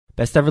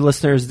Best ever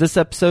listeners, this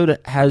episode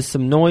has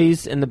some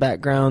noise in the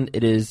background.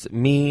 It is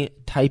me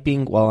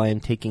typing while I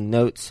am taking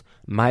notes.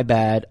 My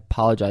bad.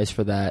 Apologize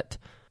for that.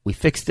 We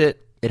fixed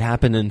it. It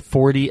happened in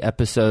 40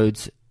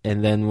 episodes,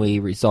 and then we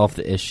resolved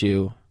the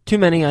issue. Too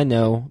many, I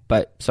know,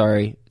 but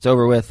sorry. It's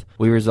over with.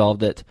 We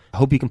resolved it. I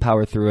hope you can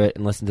power through it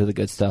and listen to the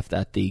good stuff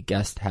that the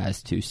guest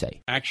has to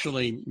say.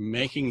 Actually,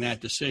 making that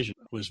decision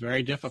was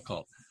very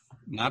difficult.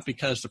 Not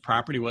because the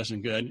property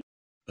wasn't good.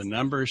 The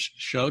numbers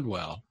showed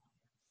well.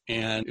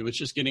 And it was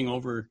just getting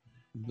over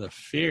the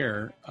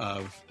fear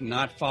of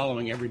not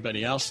following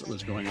everybody else that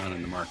was going on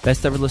in the market.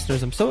 Best ever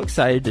listeners, I'm so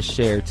excited to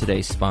share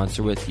today's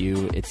sponsor with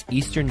you. It's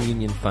Eastern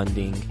Union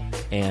Funding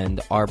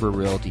and Arbor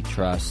Realty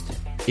Trust.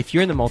 If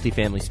you're in the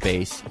multifamily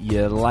space,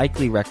 you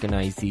likely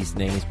recognize these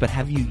names, but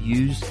have you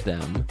used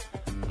them?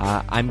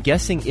 I'm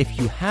guessing if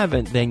you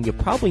haven't, then you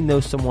probably know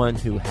someone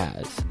who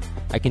has.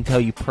 I can tell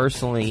you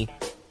personally,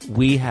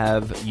 we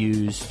have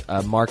used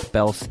Mark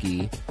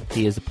Belsky.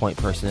 He is a point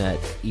person at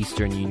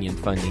Eastern Union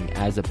Funding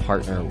as a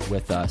partner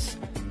with us,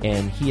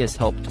 and he has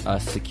helped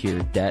us secure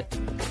debt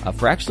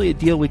for actually a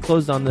deal we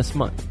closed on this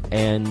month.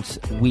 And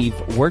we've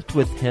worked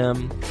with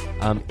him.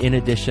 In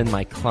addition,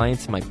 my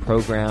clients, my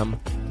program,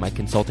 my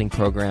consulting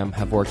program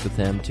have worked with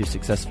him to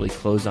successfully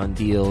close on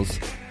deals.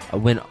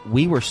 When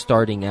we were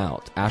starting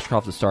out,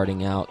 Ashcroft was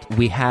starting out,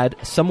 we had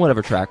somewhat of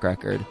a track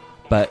record,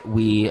 but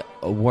we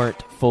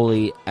weren't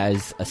fully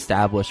as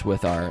established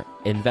with our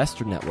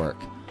investor network.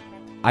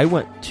 I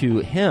went to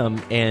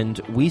him and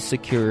we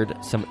secured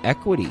some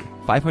equity,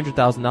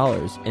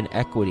 $500,000 in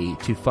equity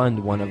to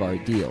fund one of our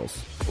deals.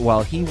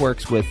 While he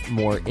works with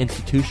more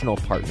institutional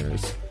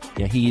partners,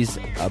 he's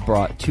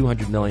brought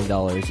 $200 million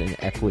in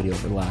equity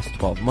over the last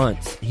 12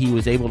 months. He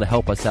was able to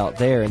help us out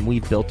there, and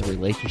we've built a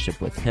relationship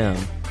with him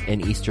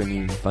and Eastern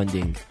Union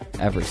Funding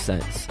ever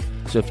since.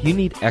 So if you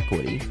need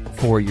equity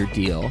for your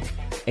deal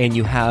and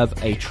you have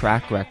a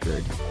track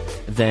record,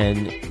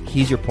 then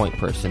he's your point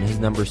person. His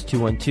number is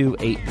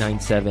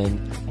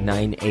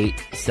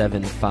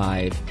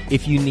 212-897-9875.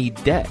 If you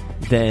need debt,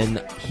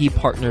 then he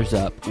partners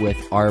up with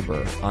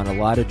Arbor on a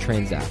lot of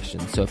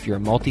transactions. So if you're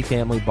a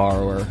multifamily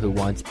borrower who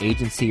wants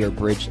agency or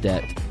bridge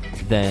debt,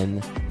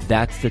 then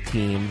that's the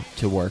team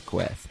to work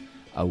with.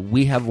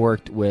 We have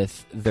worked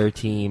with their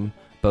team,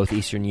 both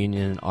Eastern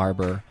Union and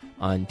Arbor,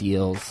 on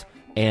deals,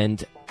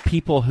 and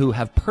people who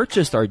have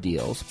purchased our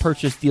deals,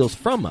 purchased deals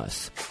from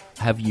us,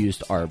 have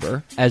used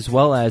Arbor, as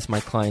well as my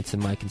clients in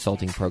my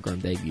consulting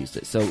program, they've used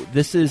it. So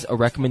this is a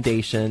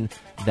recommendation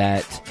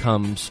that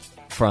comes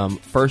from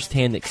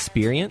firsthand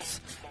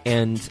experience.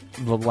 And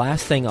the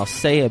last thing I'll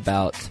say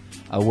about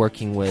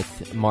working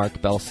with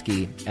Mark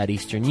Belsky at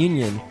Eastern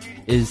Union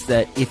is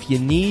that if you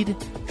need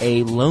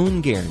a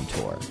loan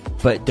guarantor,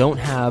 but don't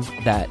have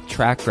that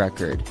track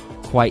record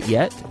quite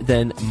yet,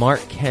 then Mark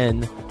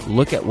can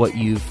look at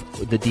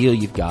the deal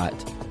you've got,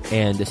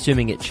 and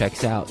assuming it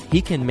checks out,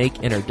 he can make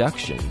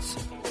introductions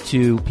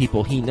to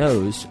people he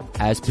knows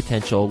as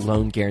potential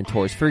loan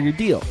guarantors for your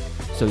deal.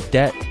 So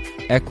debt,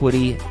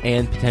 equity,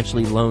 and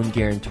potentially loan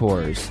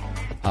guarantors.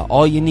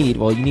 All you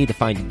need to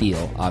find a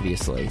deal,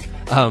 obviously.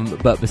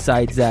 But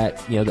besides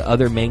that, the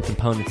other main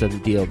components of the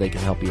deal they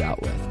can help you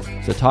out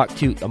with. So talk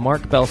to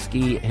Mark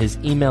Belsky. His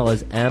email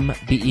is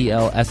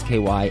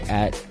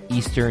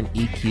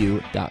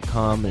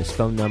mbelsky@easterneq.com, and his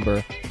phone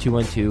number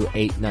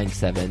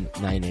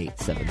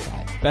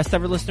 212-897-9875. Best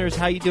ever listeners,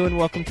 how you doing?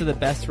 Welcome to the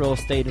Best Real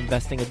Estate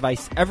Investing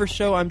Advice Ever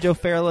show. I'm Joe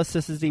Fairless.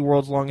 This is the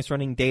world's longest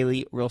running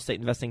daily real estate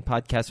investing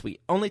podcast. We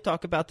only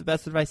talk about the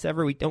best advice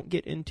ever. We don't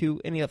get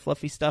into any of the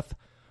fluffy stuff.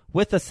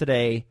 With us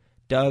today,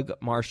 Doug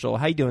Marshall.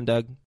 How you doing,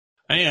 Doug?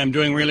 Hey, I'm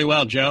doing really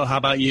well, Joe. How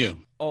about you?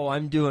 Oh,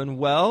 I'm doing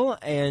well,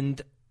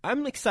 and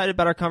I'm excited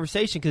about our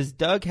conversation because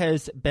Doug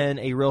has been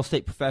a real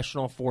estate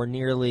professional for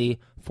nearly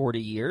 40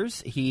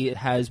 years. He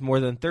has more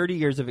than 30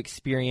 years of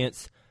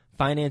experience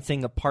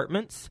financing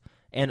apartments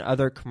and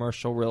other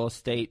commercial real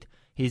estate.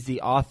 He's the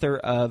author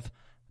of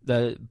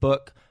the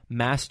book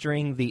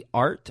Mastering the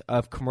Art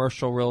of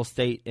Commercial Real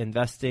Estate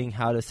Investing,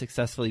 How to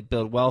Successfully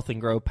Build Wealth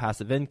and Grow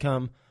Passive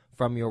Income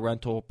from Your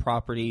Rental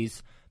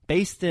Properties,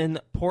 based in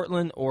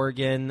Portland,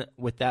 Oregon.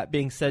 With that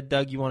being said,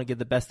 Doug, you want to give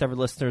the best ever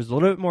listeners a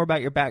little bit more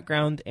about your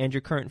background and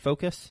your current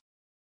focus?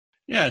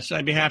 Yes,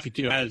 I'd be happy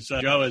to. As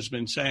Joe has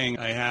been saying,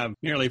 I have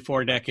nearly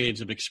 4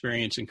 decades of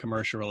experience in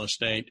commercial real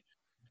estate.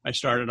 I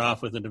started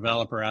off with a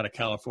developer out of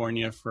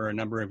California for a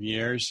number of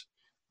years.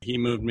 He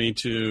moved me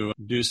to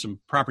do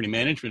some property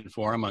management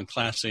for him on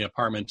Class A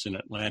apartments in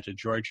Atlanta,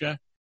 Georgia.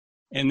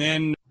 And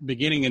then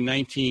beginning in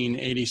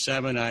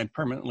 1987, I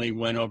permanently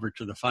went over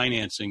to the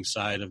financing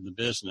side of the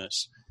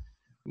business.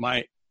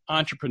 My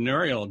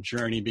entrepreneurial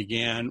journey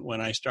began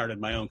when I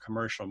started my own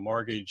commercial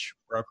mortgage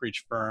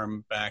brokerage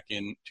firm back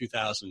in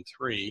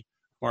 2003,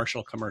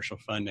 Marshall Commercial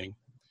Funding.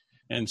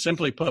 And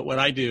simply put, what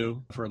I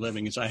do for a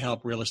living is I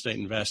help real estate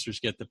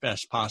investors get the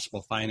best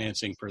possible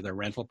financing for their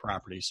rental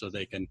properties so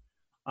they can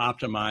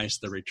optimize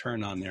the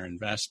return on their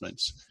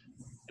investments.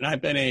 And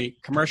I've been a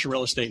commercial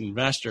real estate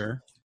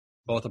investor,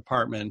 both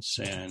apartments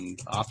and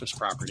office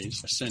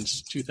properties,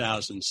 since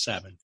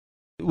 2007.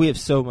 We have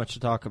so much to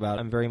talk about.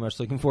 I'm very much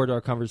looking forward to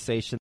our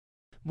conversation.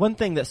 One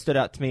thing that stood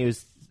out to me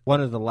was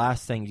one of the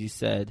last things you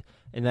said,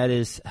 and that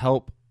is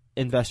help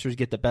investors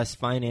get the best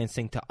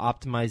financing to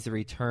optimize the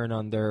return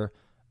on their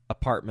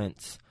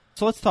apartments.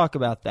 So let's talk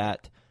about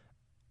that.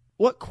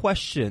 What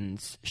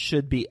questions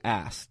should be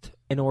asked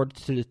in order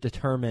to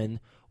determine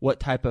what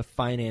type of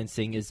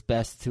financing is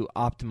best to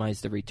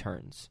optimize the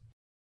returns?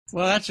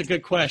 Well, that's a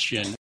good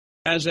question.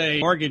 As a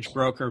mortgage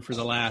broker for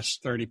the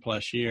last 30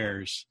 plus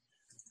years,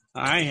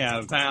 I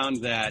have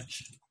found that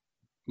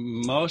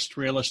most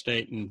real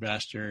estate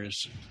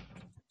investors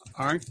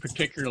aren't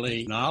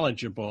particularly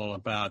knowledgeable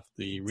about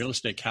the real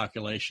estate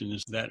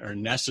calculations that are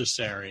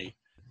necessary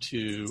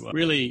to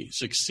really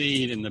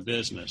succeed in the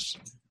business.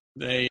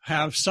 They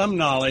have some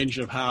knowledge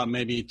of how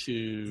maybe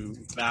to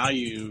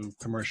value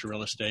commercial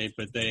real estate,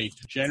 but they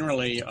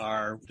generally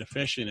are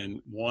deficient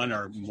in one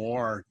or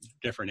more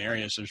different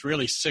areas. There's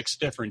really 6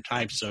 different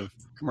types of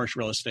commercial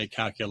real estate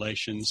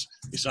calculations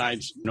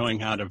besides knowing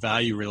how to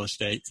value real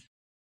estate.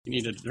 You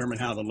need to determine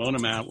how the loan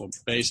amount will be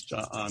based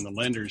on the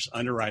lender's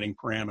underwriting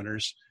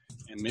parameters,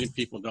 and many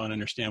people don't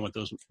understand what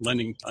those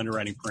lending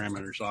underwriting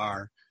parameters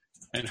are.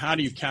 And how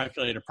do you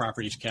calculate a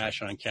property's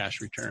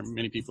cash-on-cash return?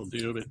 Many people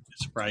do, but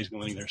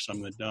surprisingly, there's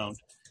some that don't.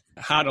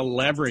 How to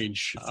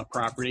leverage a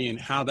property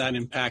and how that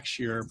impacts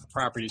your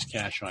property's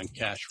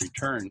cash-on-cash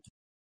return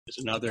is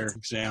another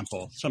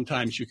example.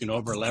 Sometimes you can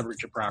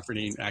over-leverage a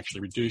property and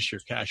actually reduce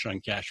your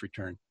cash-on-cash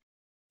return.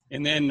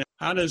 And then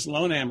how does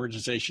loan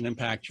amortization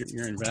impact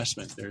your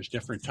investment? There's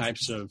different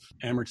types of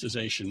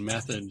amortization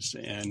methods,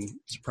 and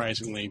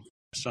surprisingly,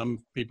 some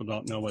people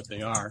don't know what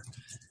they are.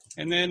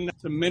 And then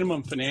the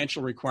minimum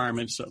financial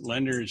requirements that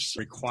lenders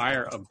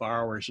require of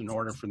borrowers in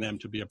order for them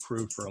to be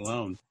approved for a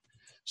loan.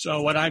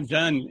 So what I've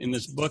done in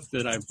this book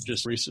that I've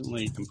just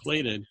recently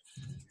completed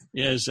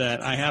is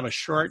that I have a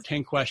short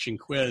 10-question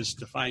quiz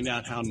to find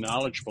out how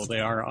knowledgeable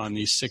they are on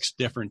these 6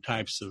 different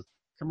types of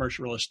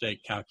commercial real estate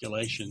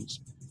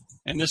calculations.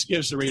 And this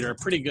gives the reader a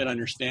pretty good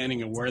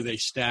understanding of where they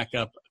stack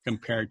up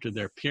compared to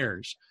their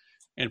peers.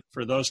 And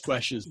for those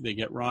questions they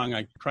get wrong,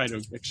 I try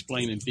to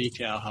explain in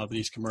detail how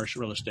these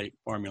commercial real estate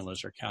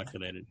formulas are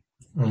calculated.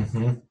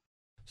 Mm-hmm.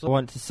 So I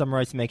want to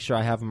summarize to make sure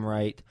I have them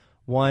right.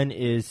 1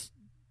 is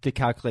to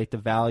calculate the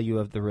value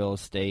of the real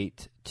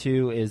estate.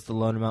 2 is the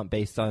loan amount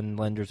based on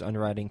lender's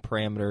underwriting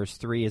parameters.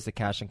 3 is the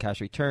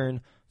cash-on-cash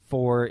return.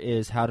 4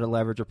 is how to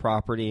leverage a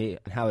property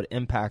and how it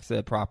impacts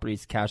the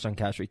property's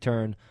cash-on-cash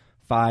return.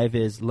 5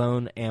 is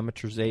loan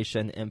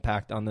amortization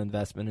impact on the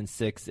investment. And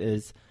 6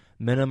 is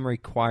minimum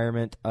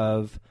requirement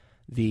of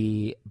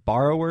the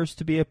borrowers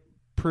to be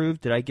approved.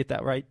 Did I get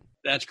that right?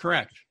 That's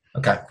correct.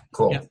 Okay,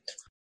 cool. Yeah.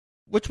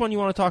 Which one you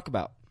want to talk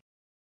about?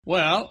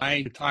 Well,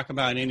 I talk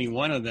about any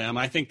one of them.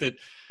 I think that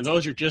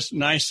those are just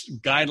nice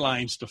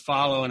guidelines to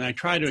follow, and I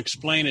try to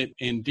explain it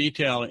in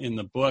detail in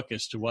the book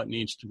as to what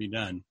needs to be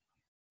done.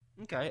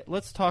 Okay,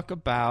 let's talk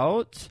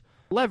about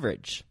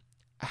leverage.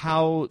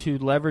 How to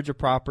leverage a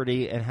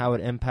property and how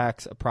it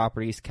impacts a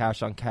property's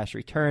cash-on-cash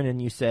return.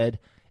 And you said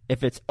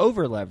if it's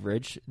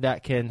over-leveraged,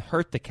 that can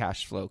hurt the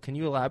cash flow. Can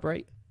you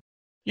elaborate?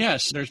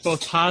 Yes, there's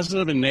both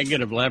positive and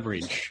negative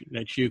leverage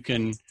that you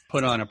can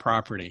put on a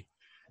property.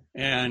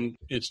 And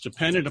it's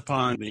dependent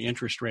upon the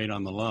interest rate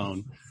on the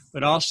loan,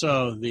 but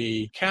also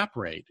the cap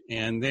rate.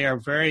 And they are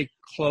very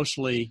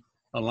closely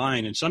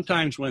aligned. And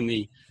sometimes when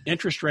the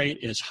interest rate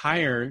is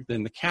higher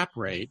than the cap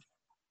rate,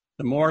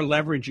 the more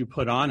leverage you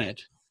put on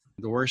it,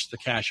 the worse the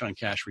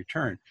cash-on-cash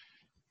return.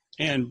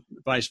 And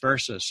vice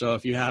versa. So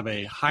if you have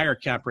a higher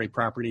cap rate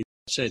property,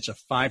 say it's a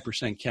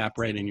 5% cap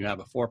rate and you have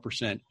a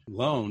 4%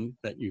 loan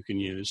that you can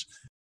use,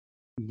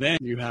 then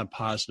you have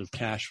positive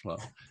cash flow.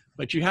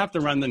 But you have to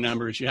run the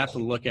numbers. You have to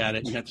look at it.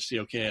 And you have to see,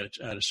 okay,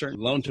 at a certain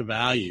loan to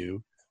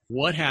value,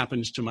 what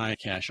happens to my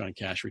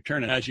cash-on-cash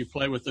return? And as you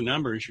play with the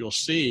numbers, you'll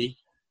see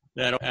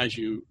that as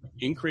you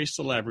increase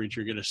the leverage,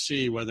 you're going to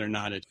see whether or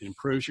not it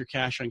improves your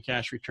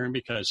cash-on-cash return,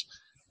 because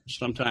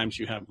sometimes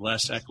you have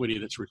less equity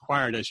that's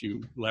required as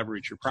you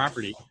leverage your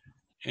property.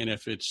 And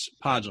if it's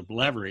positive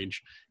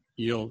leverage,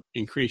 you'll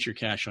increase your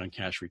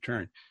cash-on-cash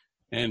return.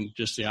 And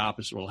just the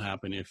opposite will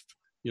happen if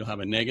you'll have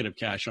a negative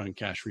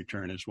cash-on-cash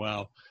return as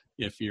well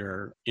if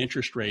your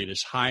interest rate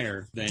is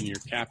higher than your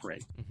cap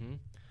rate. Mm-hmm.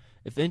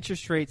 If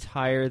interest rate's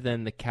higher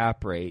than the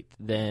cap rate,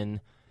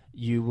 then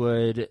you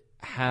would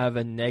have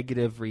a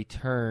negative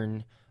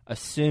return,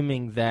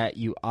 assuming that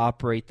you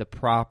operate the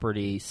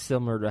property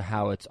similar to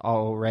how it's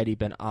already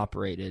been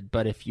operated.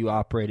 But if you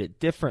operate it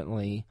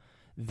differently,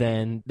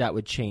 then that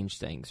would change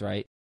things,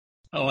 right?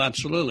 Oh,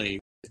 absolutely.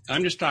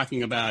 I'm just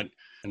talking about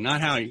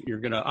not how you're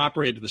going to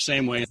operate it the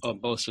same way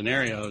of both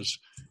scenarios.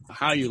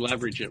 How you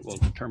leverage it will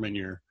determine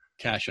your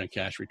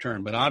cash-on-cash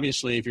return. But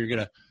obviously, if you're going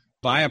to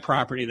buy a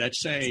property,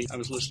 let's say I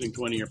was listening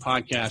to one of your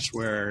podcasts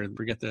where,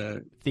 forget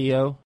the...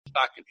 Theo?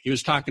 He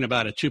was talking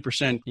about a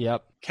 2%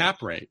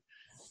 cap rate.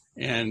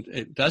 And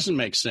it doesn't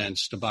make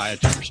sense to buy a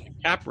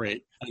 2% cap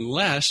rate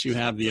unless you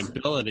have the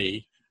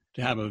ability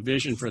to have a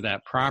vision for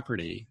that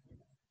property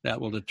that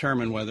will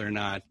determine whether or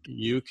not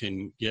you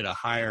can get a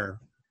higher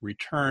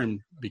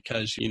return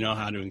because you know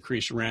how to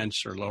increase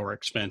rents or lower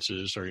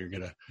expenses, or you're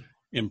going to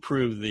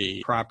improve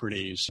the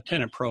property's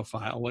tenant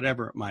profile,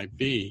 whatever it might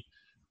be.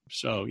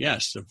 So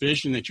yes, the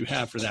vision that you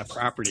have for that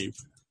property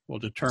will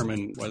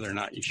determine whether or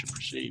not you should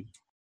proceed.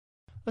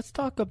 Let's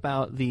talk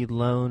about the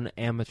loan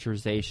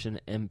amortization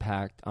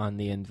impact on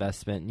the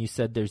investment. You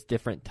said there's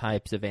different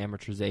types of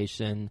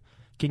amortization.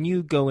 Can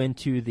you go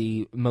into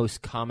the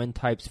most common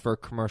types for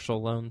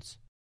commercial loans?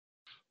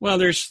 Well,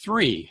 there's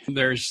three.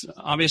 There's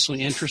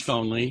obviously interest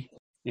only,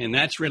 and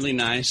that's really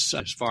nice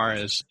as far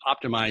as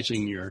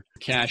optimizing your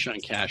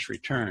cash-on-cash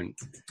return.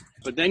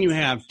 But then you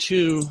have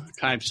two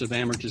types of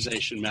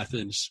amortization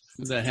methods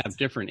that have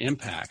different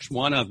impacts.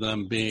 One of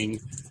them being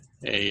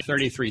a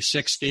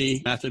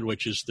 3360 method,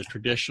 which is the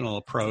traditional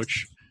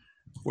approach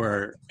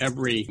where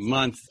every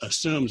month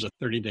assumes a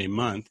 30-day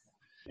month.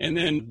 And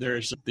then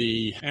there's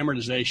the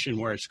amortization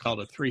where it's called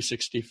a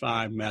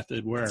 365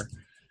 method, where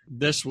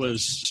this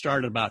was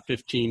started about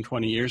 15,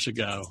 20 years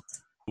ago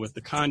with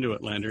the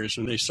conduit lenders,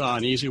 and they saw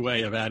an easy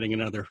way of adding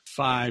another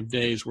 5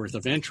 days worth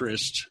of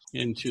interest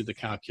into the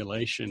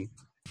calculation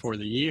for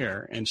the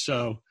year. And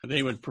so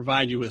they would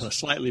provide you with a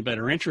slightly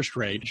better interest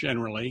rate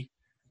generally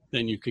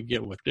than you could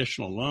get with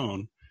additional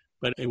loan,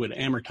 but it would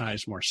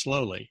amortize more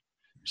slowly.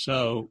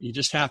 So you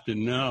just have to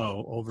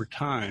know over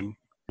time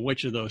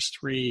which of those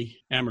three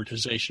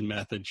amortization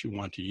methods you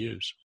want to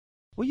use.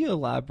 Will you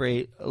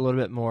elaborate a little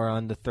bit more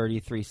on the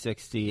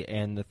 3360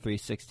 and the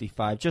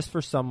 365, just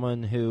for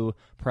someone who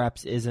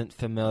perhaps isn't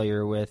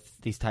familiar with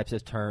these types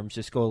of terms?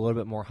 Just go a little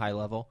bit more high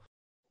level.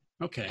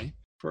 Okay.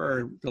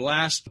 For the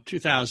last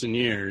 2,000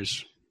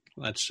 years,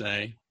 let's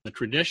say, the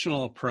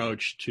traditional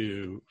approach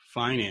to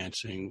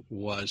financing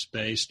was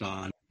based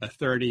on a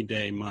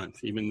 30-day month,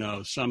 even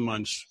though some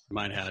months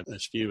might have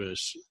as few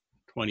as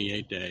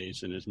 28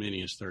 days and as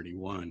many as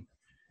 31.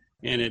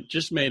 And it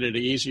just made it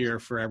easier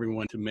for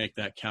everyone to make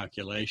that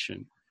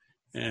calculation.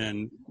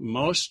 And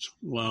most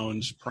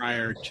loans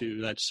prior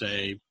to, let's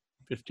say,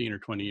 15 or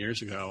 20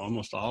 years ago,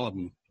 almost all of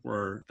them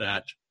were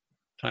that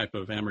type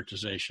of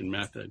amortization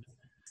method.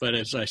 But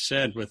as I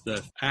said, with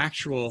the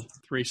actual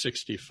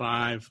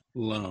 365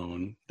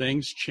 loan,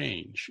 things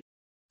change.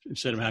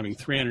 Instead of having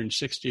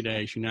 360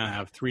 days, you now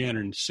have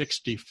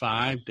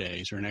 365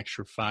 days or an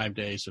extra 5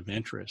 days of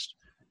interest.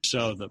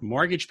 So the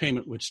mortgage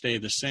payment would stay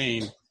the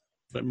same,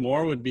 but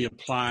more would be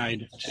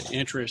applied to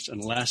interest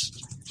and less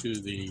to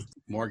the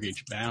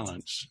mortgage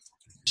balance.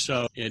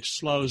 So it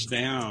slows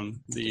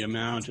down the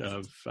amount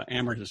of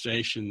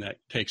amortization that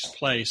takes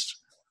place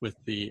with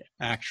the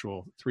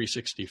actual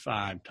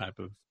 365 type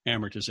of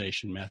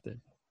amortization method.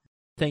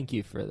 Thank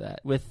you for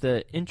that. With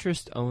the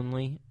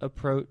interest-only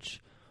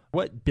approach,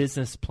 what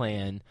business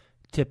plan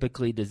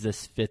typically does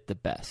this fit the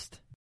best?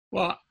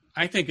 Well,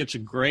 I think it's a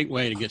great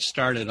way to get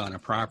started on a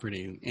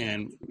property.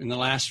 And in the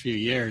last few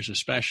years,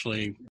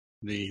 especially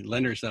the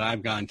lenders that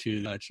I've gone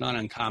to, it's not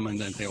uncommon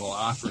that they will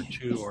offer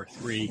 2 or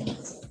 3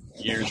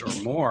 years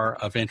or more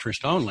of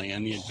interest only.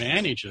 And the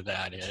advantage of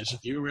that is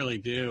if you really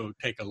do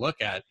take a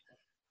look at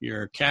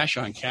your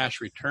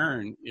cash-on-cash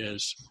return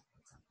is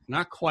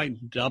not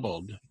quite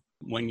doubled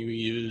when you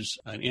use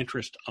an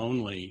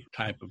interest-only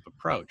type of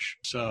approach.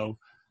 So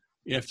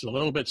if it's a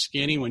little bit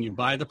skinny when you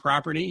buy the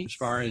property, as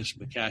far as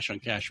the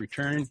cash-on-cash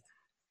return,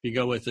 you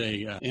go with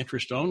a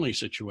interest-only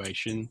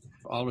situation,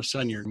 all of a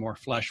sudden you're more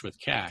flush with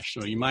cash.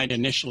 So you might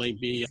initially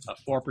be a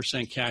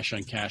 4%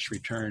 cash-on-cash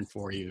return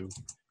for you.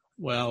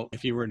 Well,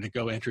 if you were to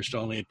go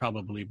interest-only, it'd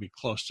probably be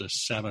close to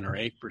 7 or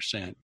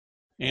 8%.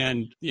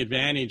 And the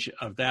advantage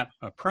of that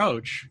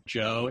approach,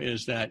 Joe,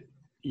 is that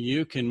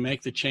you can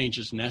make the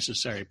changes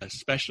necessary,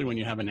 especially when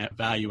you have a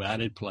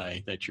value-added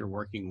play that you're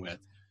working with.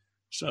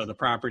 So the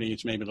property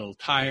is maybe a little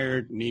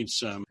tired, needs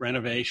some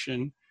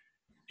renovation,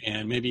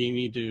 and maybe you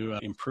need to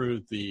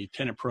improve the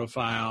tenant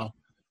profile,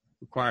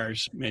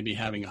 requires maybe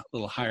having a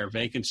little higher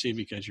vacancy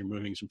because you're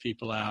moving some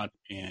people out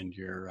and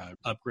you're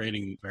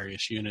upgrading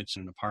various units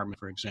in an apartment,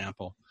 for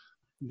example.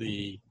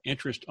 The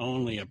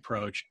interest-only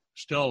approach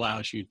still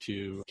allows you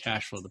to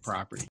cash flow the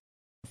property.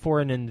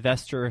 For an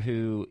investor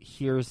who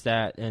hears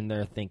that and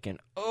they're thinking,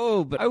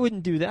 oh, but I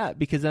wouldn't do that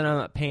because then I'm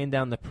not paying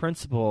down the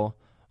principal,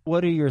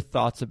 what are your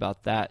thoughts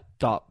about that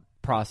thought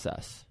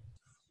process?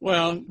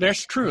 Well,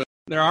 that's true.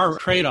 There are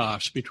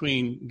trade-offs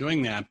between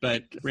doing that,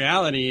 but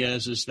reality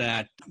is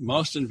that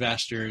most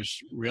investors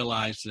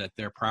realize that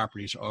their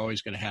properties are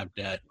always going to have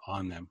debt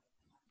on them.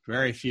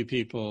 Very few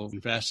people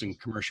invest in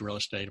commercial real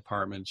estate,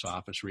 apartments,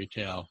 office,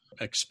 retail,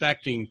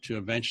 expecting to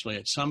eventually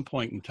at some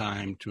point in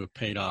time to have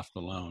paid off the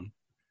loan.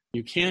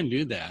 You can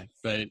do that,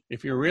 but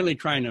if you're really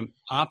trying to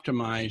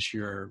optimize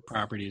your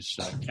property's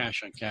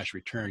cash-on-cash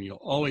return, you'll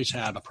always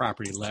have a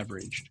property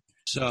leveraged.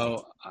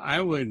 So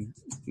I would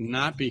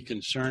not be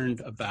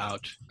concerned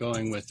about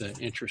going with an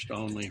interest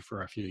only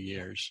for a few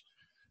years.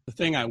 The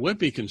thing I would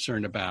be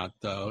concerned about,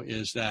 though,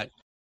 is that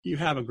you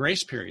have a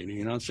grace period.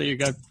 Say you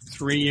got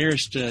 3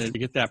 years to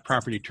get that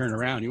property turned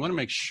around. You want to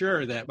make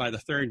sure that by the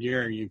third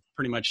year, you've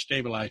pretty much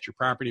stabilized your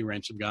property,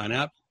 rents have gone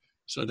up,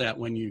 so that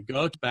when you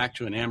go back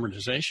to an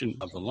amortization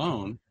of the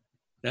loan,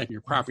 that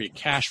your property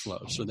cash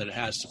flows so that it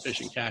has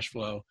sufficient cash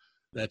flow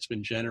that's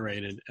been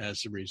generated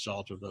as a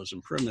result of those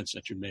improvements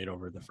that you've made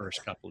over the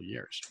first couple of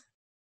years.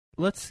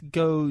 Let's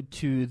go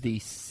to the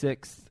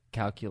sixth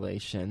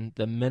calculation,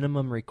 the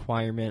minimum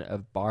requirement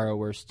of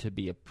borrowers to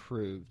be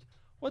approved.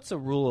 What's a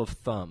rule of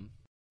thumb?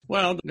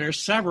 Well,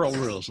 there's several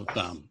rules of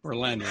thumb for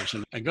lenders,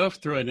 and I go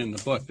through it in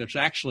the book. There's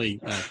actually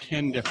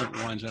 10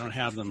 different ones. I don't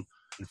have them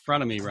in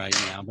front of me right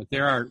now, but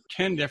there are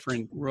 10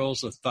 different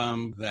rules of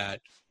thumb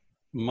that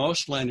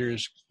most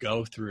lenders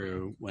go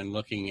through when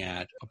looking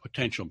at a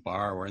potential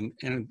borrower. And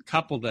a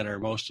couple that are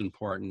most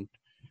important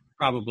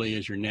probably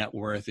is your net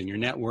worth, and your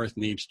net worth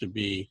needs to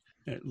be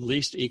at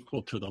least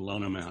equal to the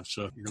loan amount.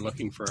 So if you're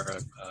looking for,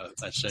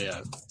 let's say,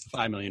 a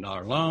 $5 million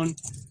loan,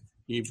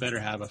 you better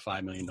have a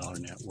 $5 million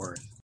net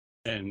worth.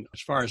 And as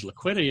far as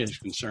liquidity is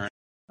concerned,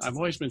 I've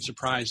always been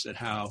surprised at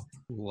how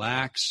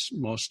lax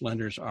most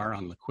lenders are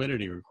on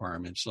liquidity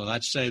requirements. So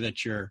let's say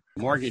that your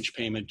mortgage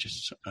payment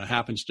just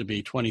happens to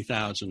be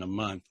 $20,000 a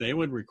month. They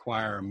would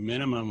require a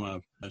minimum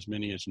of as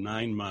many as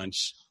 9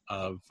 months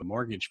of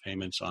mortgage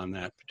payments on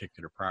that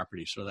particular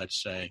property. So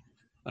let's say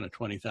on a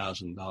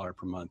 $20,000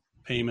 per month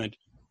payment,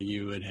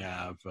 you would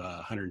have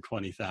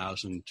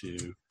 $120,000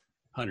 to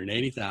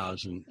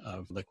 $180,000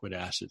 of liquid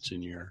assets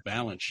in your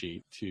balance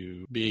sheet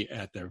to be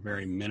at their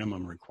very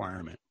minimum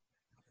requirement.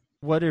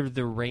 What are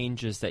the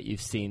ranges that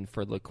you've seen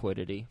for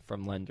liquidity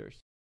from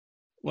lenders?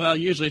 Well,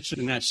 usually it's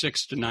in that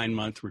 6 to 9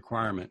 month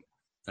requirement.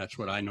 That's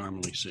what I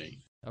normally see.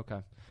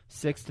 Okay.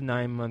 6 to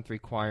 9 month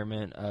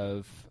requirement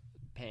of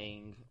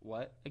paying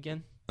what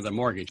again? The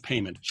mortgage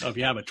payment. So if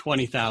you have a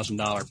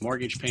 $20,000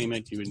 mortgage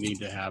payment, you would need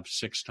to have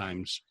 6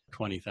 times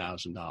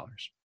 $20,000.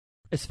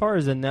 As far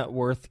as the net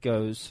worth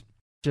goes,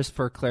 just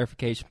for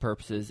clarification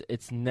purposes,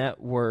 it's net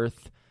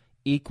worth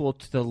equal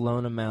to the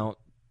loan amount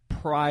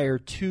prior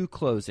to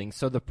closing,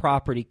 so the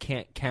property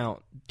can't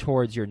count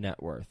towards your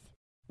net worth.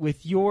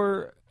 With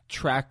your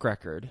track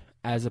record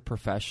as a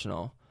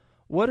professional,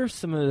 what are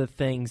some of the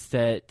things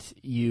that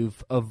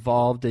you've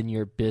evolved in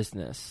your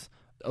business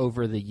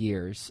over the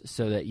years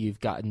so that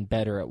you've gotten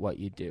better at what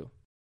you do?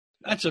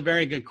 That's a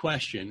very good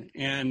question,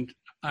 and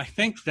I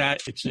think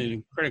that it's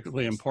a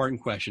critically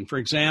important question. For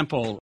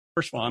example,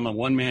 first of all, I'm a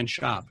one-man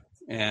shop,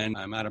 and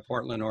I'm out of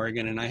Portland,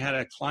 Oregon, and I had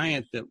a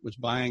client that was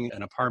buying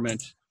an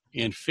apartment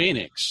in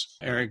Phoenix,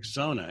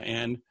 Arizona.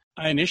 And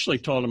I initially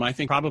told him, I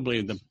think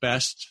probably the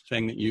best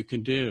thing that you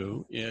can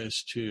do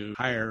is to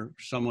hire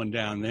someone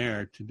down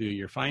there to do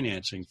your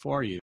financing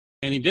for you.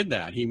 And he did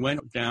that. He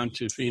went down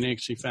to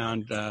Phoenix. He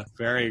found a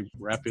very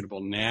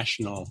reputable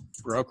national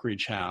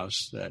brokerage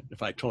house that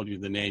if I told you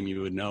the name,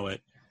 you would know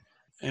it.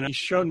 And he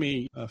showed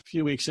me a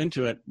few weeks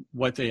into it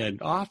what they had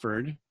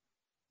offered.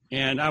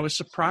 And I was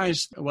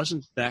surprised it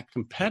wasn't that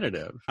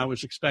competitive. I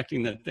was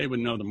expecting that they would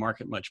know the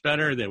market much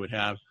better. They would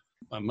have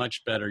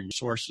much better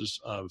sources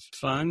of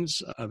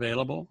funds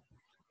available.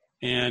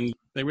 And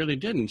they really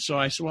didn't. So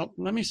I said, well,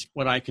 let me see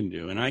what I can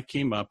do. And I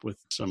came up with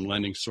some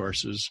lending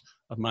sources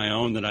of my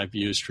own that I've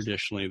used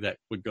traditionally that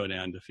would go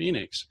down to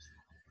Phoenix.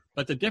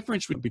 But the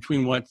difference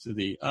between what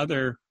the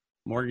other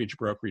mortgage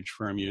brokerage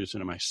firm used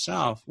and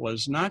myself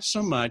was not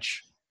so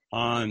much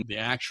on the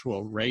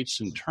actual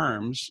rates and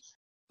terms,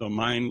 though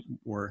mine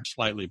were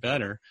slightly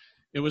better.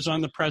 It was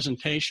on the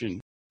presentation.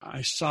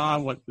 I saw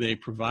what they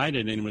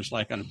provided, and it was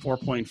like on a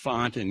 4-point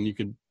font, and you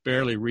could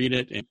barely read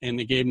it, and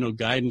they gave no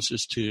guidance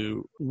as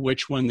to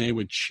which one they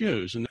would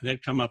choose. And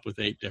they'd come up with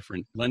 8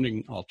 different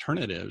lending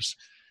alternatives.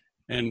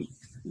 And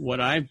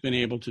what I've been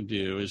able to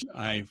do is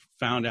I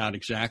found out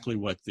exactly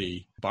what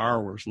the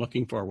borrower was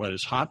looking for, what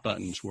his hot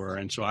buttons were.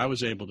 And so I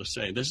was able to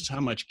say, this is how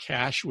much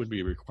cash would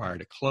be required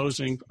at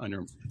closing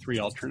under 3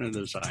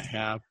 alternatives that I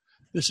have.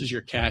 This is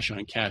your cash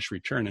on cash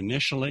return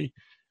initially.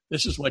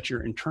 This is what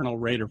your internal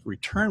rate of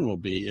return will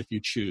be if you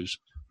choose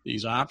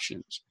these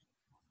options.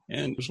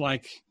 And it was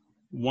like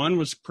one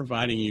was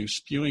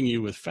spewing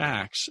you with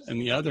facts,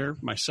 and the other,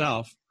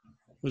 myself,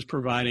 was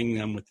providing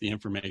them with the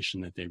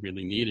information that they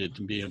really needed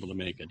to be able to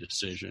make a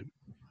decision.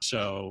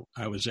 So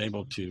I was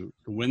able to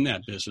win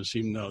that business,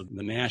 even though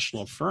the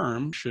national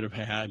firm should have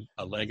had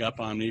a leg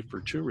up on me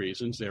for 2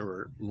 reasons. They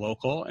were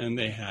local, and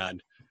they had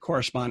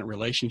correspondent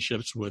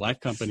relationships with life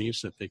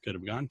companies that they could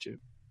have gone to.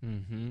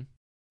 Mm-hmm.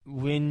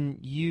 When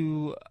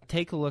you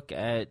take a look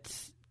at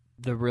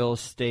the real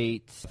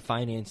estate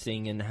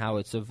financing and how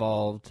it's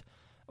evolved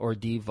or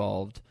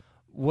devolved,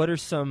 what are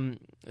some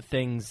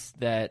things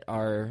that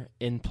are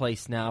in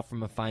place now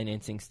from a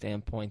financing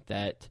standpoint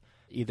that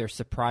either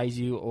surprise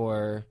you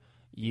or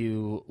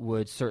you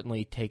would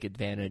certainly take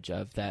advantage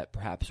of that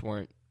perhaps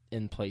weren't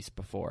in place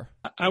before?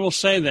 I will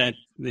say that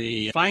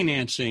the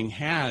financing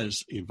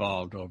has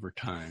evolved over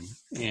time.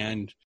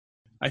 And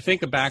I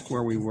think back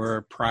where we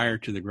were prior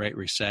to the Great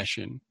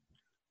Recession,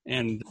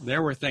 and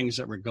there were things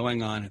that were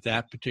going on at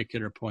that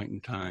particular point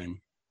in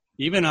time,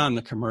 even on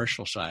the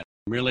commercial side.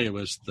 Really, it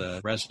was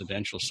the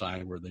residential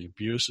side where the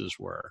abuses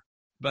were.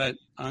 But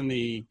on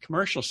the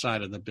commercial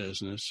side of the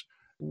business,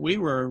 we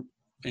were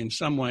in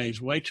some ways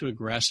way too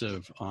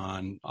aggressive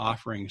on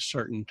offering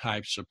certain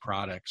types of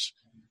products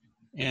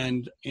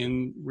And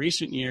in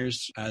recent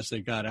years, as they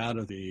got out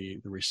of the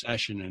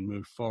recession and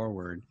moved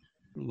forward,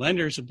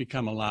 lenders have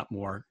become a lot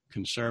more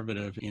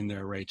conservative in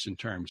their rates and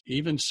terms.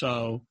 Even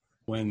so,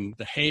 when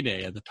the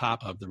heyday at the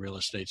top of the real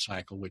estate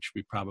cycle, which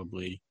we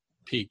probably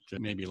peaked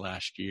maybe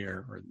last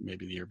year or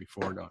maybe the year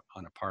before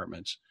on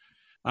apartments,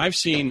 I've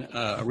seen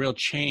a real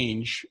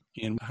change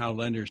in how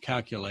lenders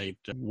calculate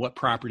what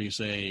properties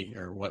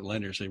or what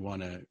lenders they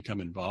want to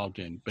become involved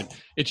in. But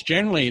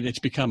it's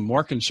become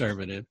more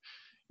conservative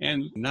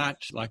and not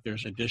like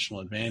there's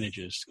additional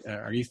advantages.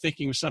 Are you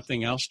thinking of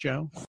something else,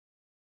 Joe?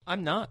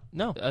 I'm not.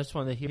 No, I just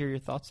wanted to hear your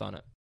thoughts on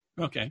it.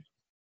 Okay.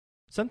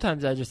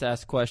 Sometimes I just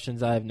ask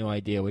questions. I have no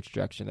idea which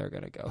direction they're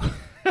going to go.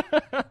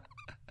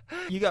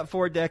 You got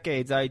 4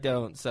 decades. I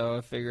don't. So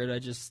I figured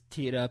I'd just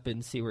tee it up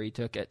and see where you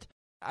took it.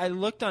 I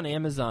looked on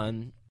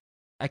Amazon.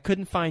 I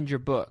couldn't find your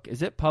book.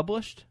 Is it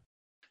published?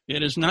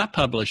 It is not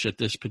published at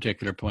this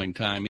particular point in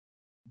time.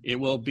 It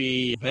will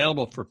be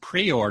available for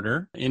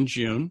pre-order in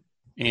June,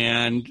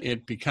 and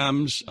it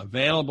becomes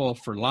available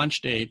for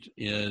launch date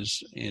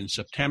is in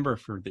September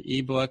for the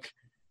ebook,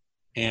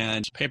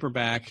 and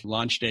paperback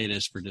launch date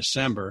is for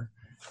December.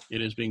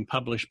 It is being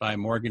published by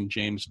Morgan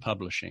James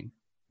Publishing.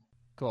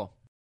 Cool.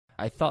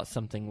 I thought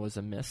something was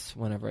amiss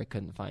whenever I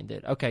couldn't find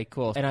it. Okay,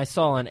 cool. And I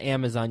saw on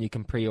Amazon you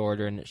can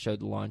pre-order, and it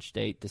showed the launch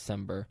date,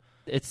 December.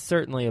 It's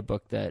certainly a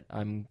book that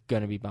I'm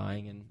going to be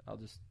buying, and I'll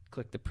just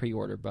click the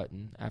pre-order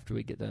button after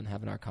we get done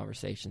having our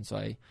conversation, so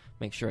I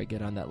make sure I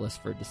get on that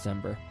list for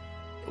December.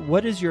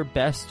 What is your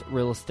best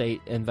real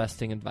estate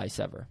investing advice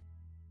ever?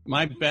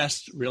 My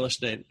best real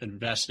estate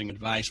investing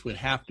advice would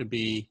have to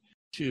be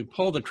to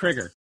pull the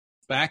trigger.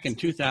 Back in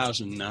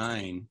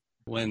 2009,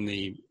 when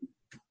the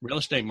real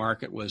estate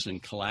market was in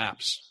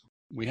collapse,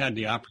 we had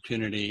the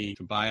opportunity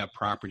to buy a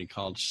property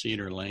called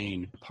Cedar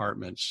Lane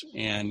Apartments,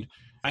 and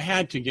I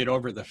had to get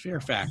over the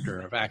fear factor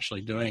of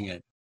actually doing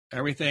it.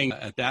 Everything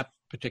at that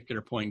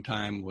particular point in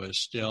time was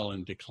still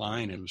in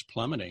decline. It was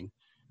plummeting.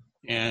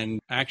 And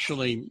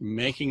actually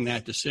making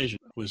that decision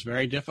was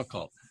very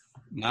difficult,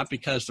 not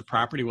because the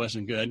property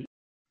wasn't good.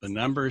 The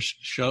numbers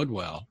showed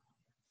well.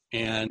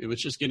 And it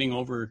was just getting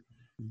over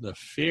the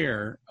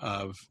fear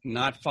of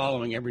not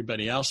following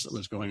everybody else that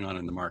was going on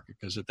in the market.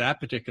 Because at that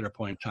particular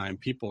point in time,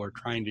 people were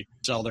trying to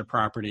sell their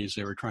properties.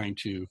 They were trying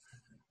to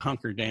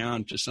hunker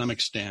down to some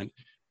extent.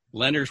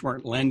 Lenders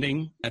weren't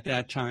lending at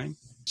that time.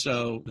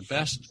 So the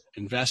best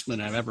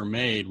investment I've ever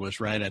made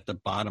was right at the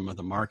bottom of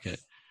the market.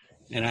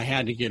 And I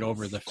had to get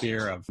over the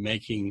fear of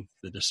making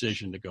the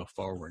decision to go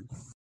forward.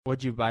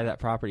 What'd you buy that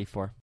property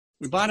for?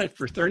 We bought it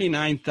for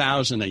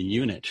 $39,000 a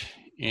unit.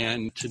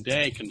 And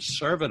today,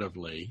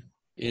 conservatively,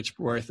 it's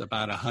worth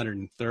about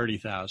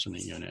 $130,000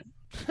 a unit.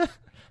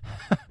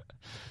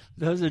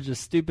 Those are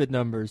just stupid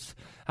numbers.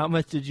 How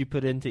much did you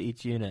put into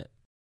each unit?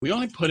 We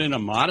only put in a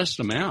modest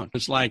amount.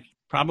 It's like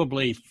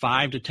probably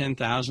 $5,000 to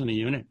 $10,000 a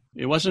unit.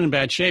 It wasn't in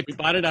bad shape. We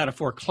bought it out of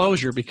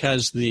foreclosure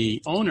because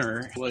the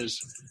owner was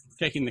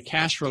taking the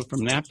cash flow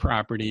from that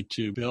property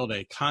to build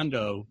a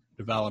condo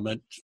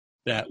development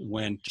that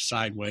went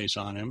sideways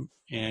on him,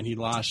 and he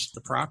lost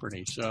the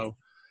property. So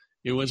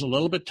it was a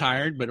little bit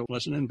tired, but it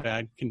wasn't in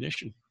bad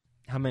condition.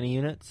 How many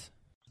units?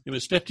 It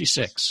was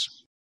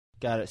 56.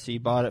 Got it. So you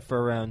bought it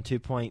for around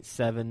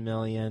 $2.7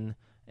 million,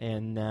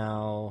 and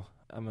now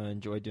I'm going to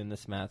enjoy doing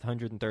this math.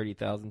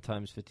 130,000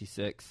 times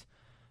 56,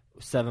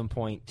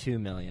 $7.2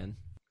 million.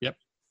 Yep.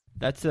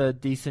 That's a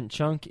decent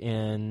chunk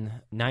in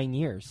 9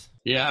 years.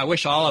 Yeah, I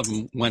wish all of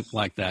them went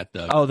like that,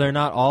 though. Oh, they're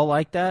not all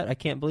like that? I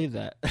can't believe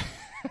that.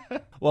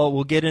 Well,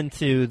 we'll get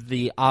into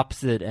the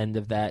opposite end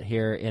of that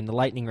here in the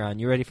lightning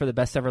round. You ready for the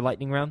best ever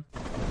lightning round?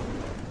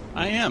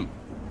 I am.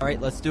 All right,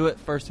 let's do it.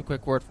 First, a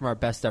quick word from our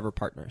best ever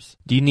partners.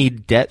 Do you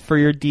need debt for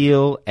your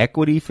deal,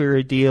 equity for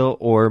your deal,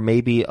 or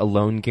maybe a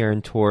loan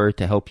guarantor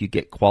to help you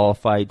get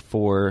qualified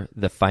for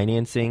the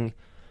financing?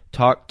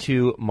 Talk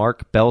to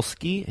Mark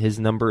Belsky. His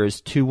number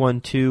is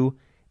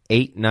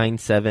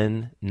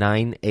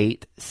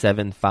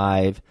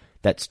 212-897-9875.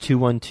 That's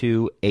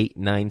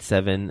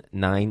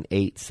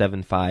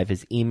 212-897-9875.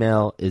 His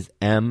email is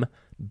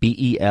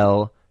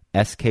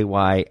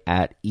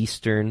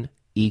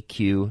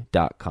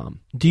mbelsky@easterneq.com.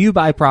 Do you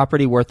buy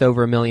property worth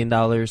over $1 million?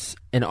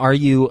 And are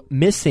you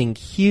missing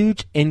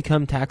huge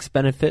income tax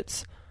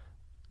benefits?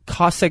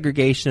 Cost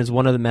segregation is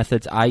one of the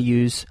methods I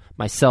use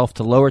myself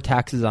to lower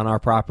taxes on our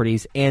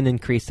properties and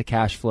increase the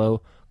cash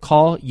flow.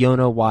 Call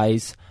Yona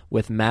Wise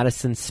with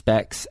Madison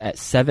Specs at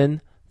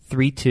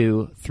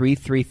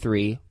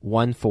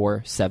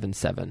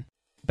 732-333-1477.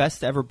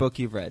 Best ever book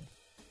you've read?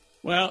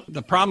 Well,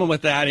 the problem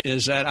with that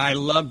is that I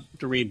love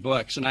to read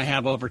books, and I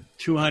have over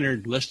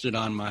 200 listed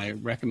on my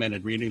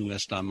recommended reading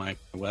list on my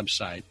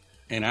website.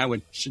 And I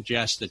would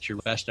suggest that your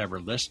best ever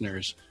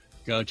listeners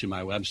go to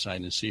my website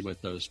and see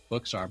what those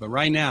books are. But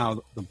right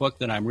now, the book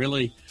that I'm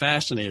really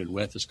fascinated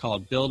with is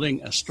called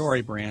Building a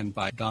Story Brand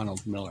by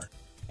Donald Miller.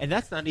 And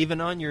that's not even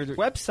on your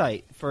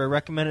website for a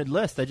recommended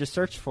list. I just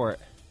searched for it.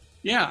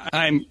 Yeah,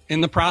 I'm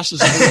in the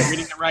process of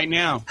reading it right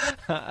now.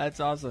 That's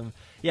awesome.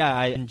 Yeah,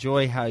 I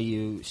enjoy how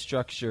you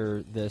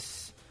structure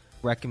this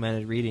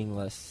recommended reading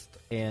list.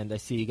 And I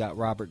see you got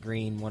Robert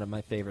Greene, one of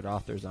my favorite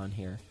authors, on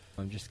here.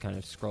 I'm just kind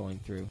of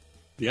scrolling through.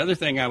 The other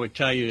thing I would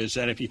tell you is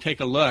that if you take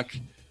a look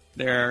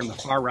there in the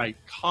far right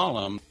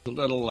column, the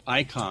little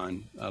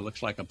icon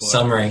looks like a book.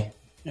 Summary.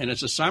 And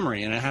it's a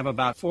summary. And I have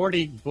about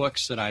 40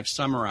 books that I've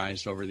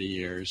summarized over the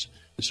years.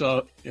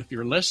 So if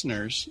your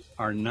listeners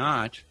are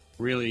not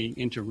really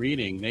into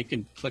reading, they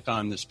can click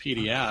on this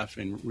PDF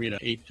and read an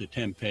 8 to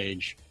 10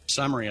 page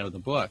summary of the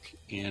book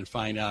and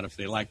find out if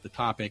they like the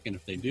topic. And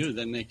if they do,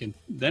 then they can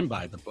then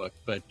buy the book.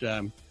 But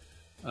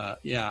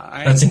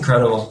that's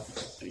incredible.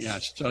 Yeah,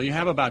 so you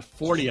have about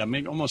 40,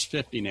 maybe almost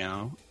 50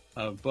 now,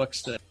 of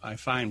books that I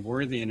find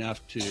worthy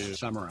enough to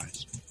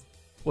summarize.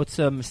 What's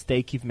a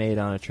mistake you've made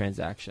on a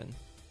transaction?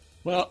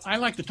 Well, I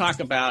like to talk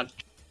about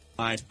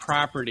my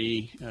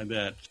property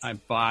that I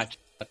bought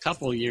a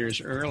couple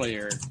years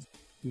earlier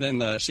than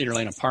the Cedar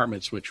Lane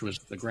Apartments, which was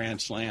the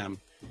Grand Slam.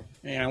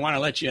 And I want to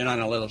let you in on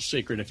a little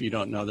secret if you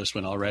don't know this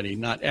one already.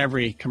 Not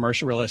every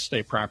commercial real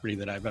estate property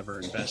that I've ever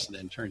invested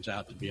in turns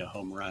out to be a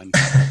home run.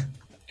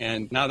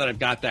 And now that I've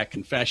got that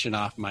confession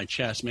off my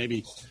chest,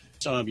 maybe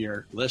some of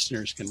your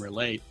listeners can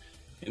relate.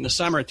 In the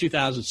summer of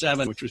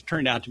 2007, which was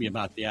turned out to be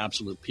about the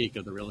absolute peak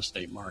of the real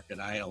estate market,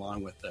 I,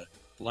 along with a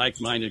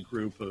like-minded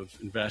group of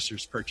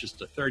investors,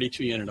 purchased a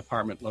 32-unit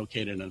apartment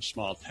located in a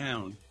small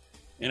town.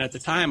 And at the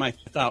time, I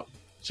thought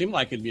it seemed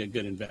like it'd be a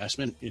good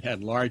investment. It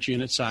had large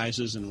unit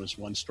sizes and was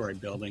one-story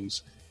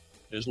buildings.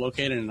 It was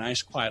located in a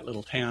nice, quiet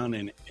little town,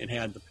 and it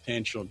had the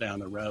potential down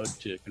the road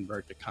to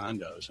convert to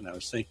condos. And I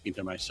was thinking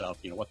to myself,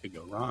 what could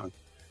go wrong?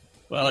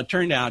 Well, it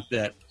turned out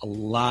that a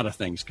lot of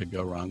things could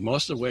go wrong,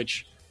 most of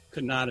which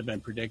could not have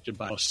been predicted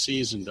by most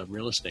seasoned of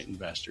real estate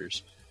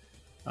investors.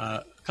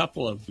 A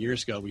couple of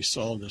years ago, we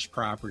sold this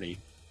property,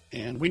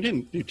 and we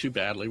didn't do too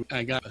badly.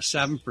 I got a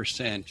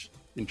 7%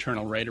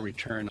 internal rate of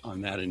return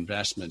on that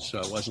investment, so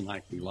it wasn't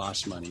like we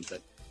lost money,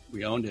 but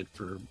we owned it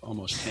for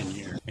almost 10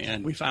 years.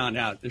 And we found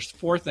out, there's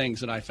 4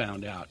 things that I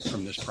found out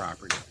from this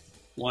property.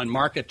 1,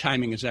 market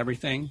timing is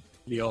everything.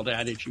 The old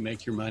adage, you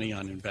make your money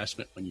on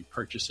investment when you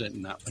purchase it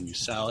and not when you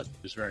sell it,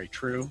 is very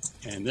true.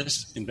 And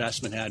this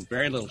investment had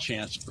very little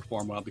chance to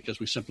perform well because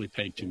we simply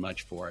paid too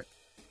much for it.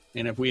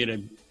 And if we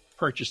had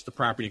purchased the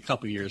property a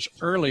couple of years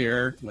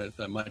earlier with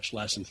a much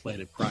less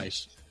inflated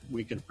price,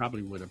 we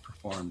probably would have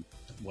performed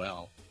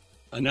well.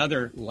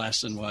 Another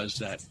lesson was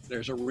that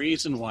there's a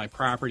reason why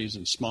properties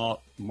in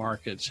small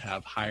markets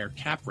have higher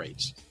cap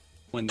rates.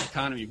 When the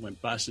economy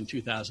went bust in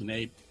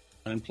 2008,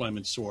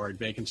 unemployment soared,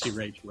 vacancy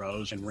rates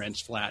rose, and rents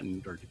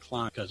flattened or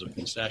declined because of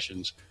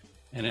concessions.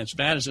 And as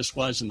bad as this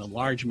was in the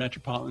large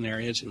metropolitan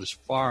areas, it was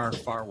far,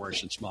 far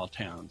worse in small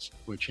towns,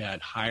 which had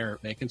higher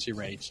vacancy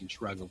rates and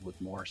struggled with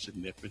more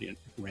significant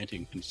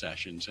renting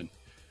concessions. And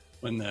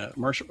when the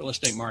commercial real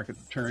estate market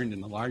returned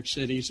in the large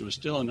cities, it was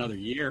still another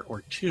year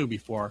or 2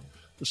 before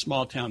the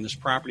small town this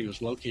property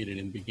was located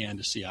in began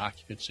to see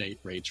occupancy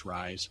rates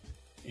rise,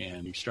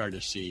 and you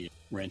started to see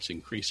rents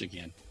increase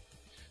again.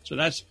 So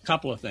that's a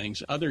couple of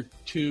things. Other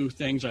 2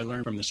 things I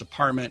learned from this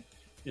apartment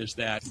is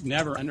that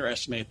never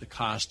underestimate the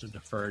cost of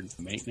deferred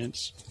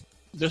maintenance.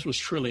 This was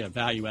truly a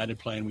value-added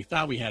play, and we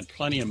thought we had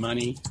plenty of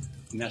money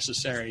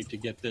necessary to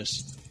get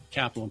this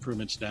capital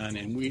improvements done,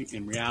 and we,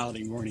 in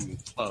reality, weren't even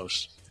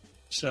close.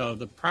 So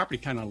the property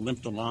kind of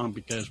limped along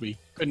because we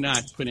could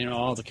not put in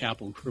all the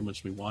capital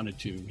improvements we wanted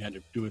to. We had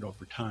to do it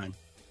over time.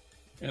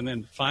 And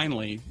then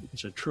finally,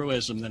 it's a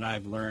truism that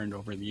I've learned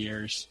over the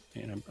years,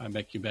 and I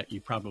bet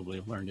you probably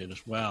have learned it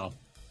as well.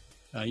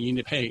 You need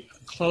to pay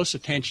close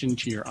attention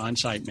to your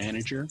on-site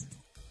manager.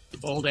 The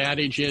old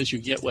adage is you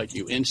get what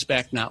you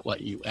inspect, not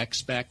what you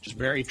expect. It's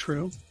very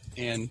true.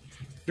 And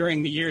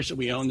during the years that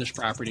we owned this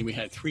property, we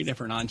had 3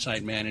 different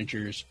on-site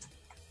managers,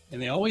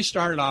 and they always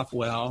started off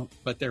well,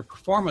 but their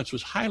performance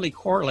was highly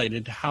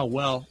correlated to how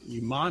well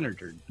you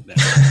monitored them.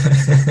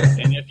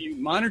 And if you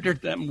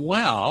monitored them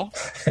well,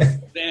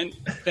 then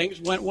things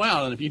went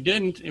well. And if you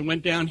didn't, it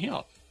went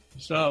downhill.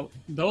 So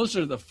those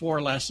are the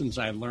 4 lessons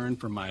I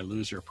learned from my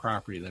loser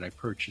property that I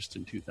purchased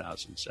in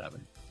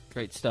 2007.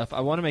 Great stuff.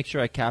 I want to make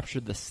sure I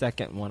captured the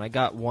second one. I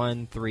got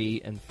 1,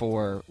 3, and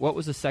 4. What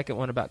was the second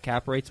one about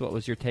cap rates? What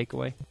was your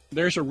takeaway?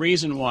 There's a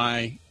reason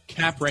why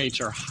cap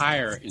rates are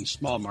higher in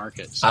small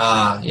markets.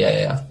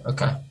 Yeah.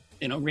 Okay.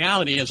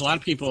 Reality is a lot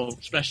of people,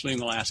 especially in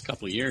the last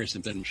couple of years,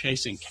 have been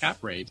chasing cap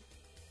rate.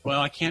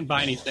 Well, I can't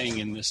buy anything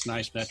in this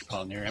nice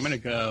metropolitan area. I'm going to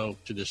go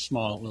to this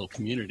small little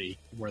community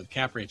where the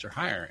cap rates are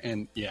higher.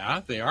 And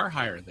yeah, they are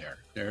higher there.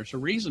 There's a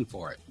reason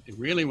for it.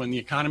 Really, when the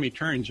economy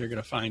turns, you're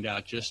going to find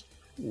out just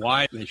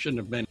why they shouldn't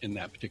have been in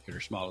that particular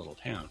small little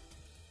town.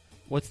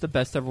 What's the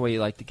best ever way you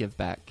like to give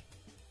back?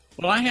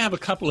 Well, I have a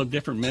couple of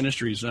different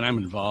ministries that I'm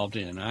involved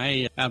in.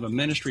 I have a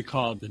ministry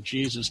called the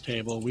Jesus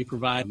Table. We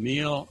provide a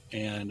meal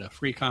and a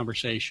free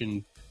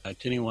conversation to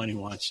anyone who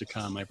wants to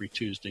come every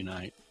Tuesday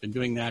night. Been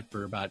doing that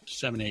for about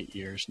 7-8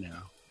 years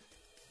now.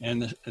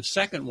 And the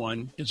second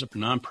one is a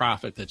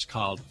nonprofit that's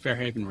called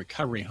Fairhaven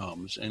Recovery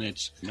Homes, and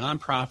it's a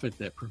nonprofit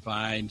that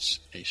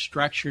provides a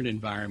structured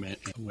environment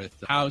with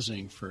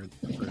housing for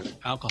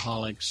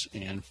alcoholics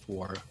and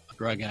for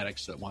drug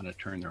addicts that want to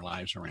turn their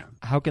lives around.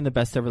 How can the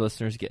Best Ever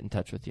listeners get in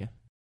touch with you?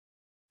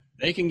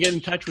 They can get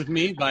in touch with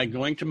me by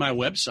going to my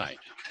website.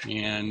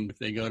 And if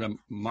they go to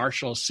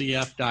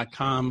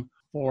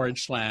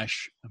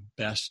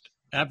marshallcf.com/best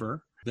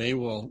ever, they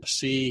will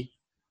see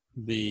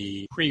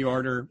the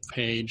pre-order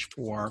page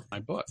for my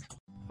book.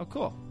 Oh,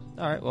 cool.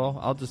 All right. Well,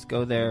 I'll just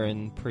go there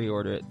and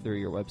pre-order it through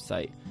your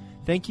website.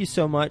 Thank you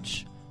so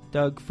much,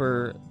 Doug,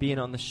 for being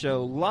on the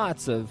show.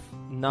 Lots of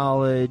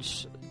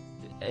knowledge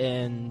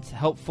and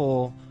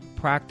helpful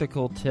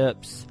practical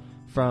tips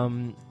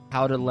from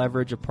how to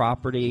leverage a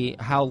property,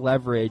 how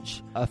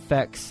leverage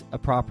affects a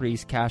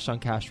property's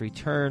cash-on-cash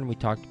return. We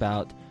talked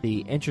about the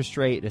interest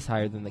rate is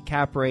higher than the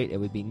cap rate. It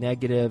would be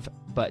negative,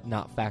 but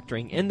not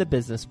factoring in the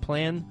business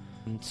plan.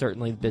 And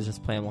certainly the business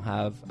plan will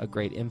have a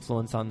great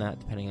influence on that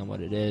depending on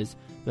what it is.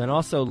 Then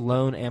also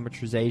loan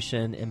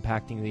amortization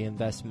impacting the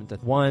investment.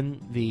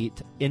 One, the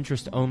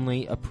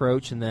interest-only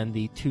approach, and then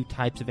the two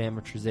types of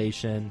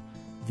amortization,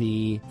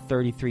 the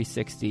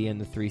 3360 and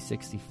the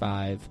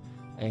 365.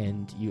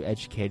 And you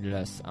educated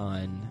us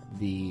on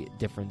the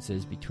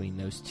differences between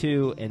those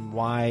two and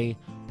why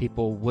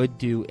people would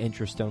do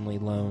interest-only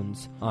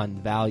loans on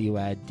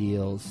value-add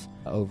deals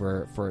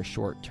over for a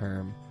short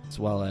term, as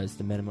well as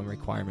the minimum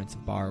requirements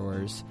of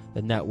borrowers,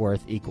 the net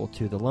worth equal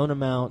to the loan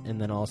amount,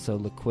 and then also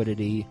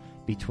liquidity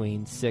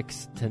between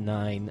 6 to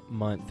 9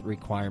 month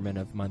requirement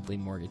of monthly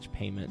mortgage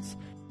payments.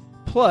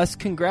 Plus,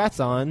 congrats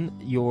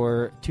on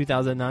your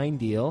 2009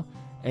 deal.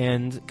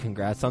 And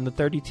congrats on the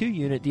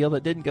 32-unit deal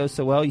that didn't go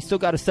so well. You still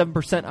got a 7%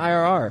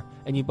 IRR,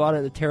 and you bought it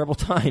at a terrible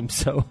time.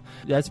 So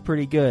that's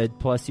pretty good.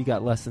 Plus, you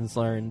got lessons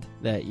learned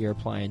that you're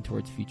applying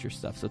towards future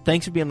stuff. So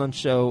thanks for being on the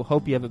show.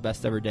 Hope you have a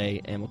best ever day,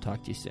 and we'll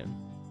talk to you soon.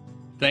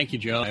 Thank you,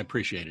 Joe. I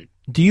appreciate it.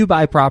 Do you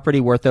buy property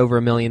worth over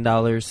 $1 million?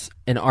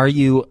 And are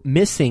you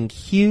missing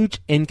huge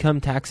income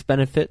tax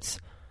benefits?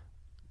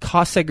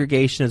 Cost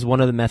segregation is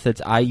one of the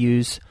methods I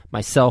use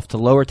myself to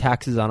lower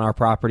taxes on our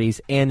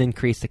properties and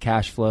increase the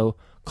cash flow.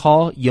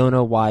 Call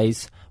Yona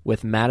Wise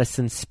with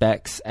Madison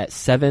Specs at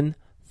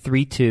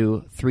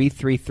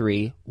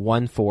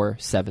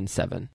 732-333-1477.